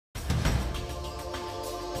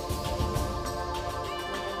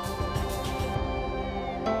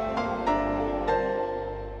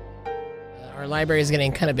library is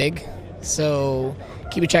getting kind of big, so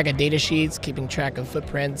keeping track of data sheets, keeping track of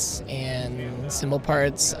footprints and symbol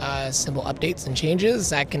parts, symbol updates and changes,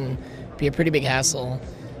 that can be a pretty big hassle.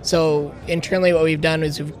 So internally what we've done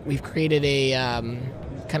is we've created a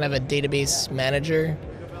kind of a database manager,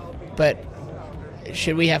 but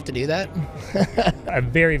should we have to do that? A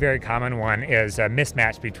very, very common one is a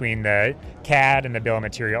mismatch between the CAD and the bill of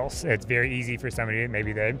materials. It's very easy for somebody,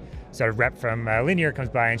 maybe the sort of rep from Linear comes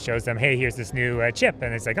by and shows them, hey, here's this new chip.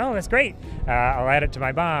 And it's like, oh, that's great. I'll add it to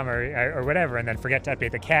my BOM or whatever, and then forget to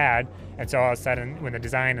update the CAD. And so all of a sudden, when the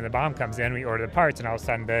design and the BOM comes in, we order the parts, and all of a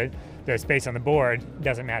sudden the space on the board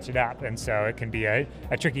doesn't match it up. And so it can be a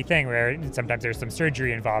tricky thing where sometimes there's some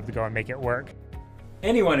surgery involved to go and make it work.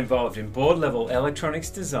 Anyone involved in board-level electronics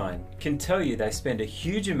design can tell you they spend a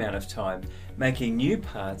huge amount of time making new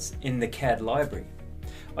parts in the CAD library.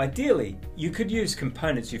 Ideally, you could use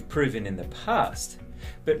components you've proven in the past,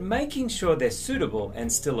 but making sure they're suitable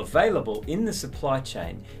and still available in the supply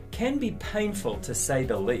chain can be painful, to say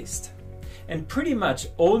the least. And pretty much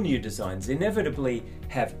all new designs inevitably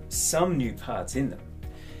have some new parts in them.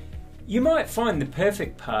 You might find the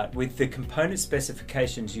perfect part with the component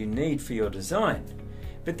specifications you need for your design,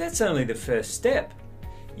 but that's only the first step.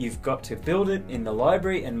 You've got to build it in the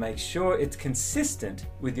library and make sure it's consistent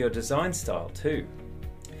with your design style too.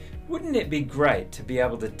 Wouldn't it be great to be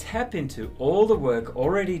able to tap into all the work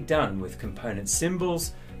already done with component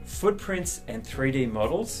symbols, footprints and 3D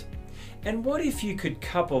models? And what if you could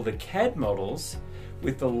couple the CAD models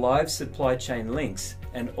with the live supply chain links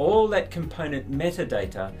and all that component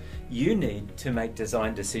metadata you need to make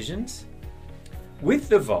design decisions? With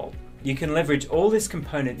the Vault, you can leverage all this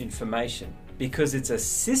component information because it's a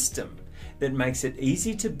system that makes it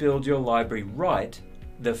easy to build your library right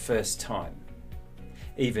the first time.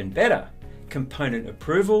 Even better, component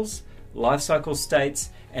approvals, lifecycle states,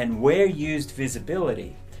 and where used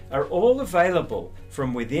visibility are all available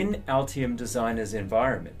from within Altium Designer's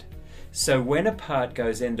environment. So when a part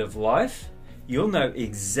goes end of life, you'll know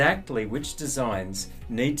exactly which designs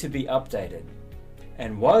need to be updated.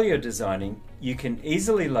 And while you're designing, you can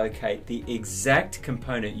easily locate the exact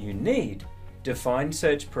component you need, define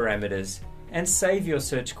search parameters, and save your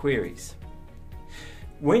search queries.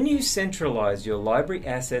 When you centralize your library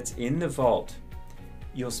assets in the Vault,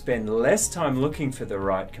 you'll spend less time looking for the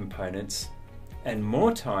right components and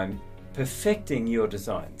more time perfecting your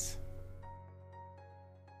designs.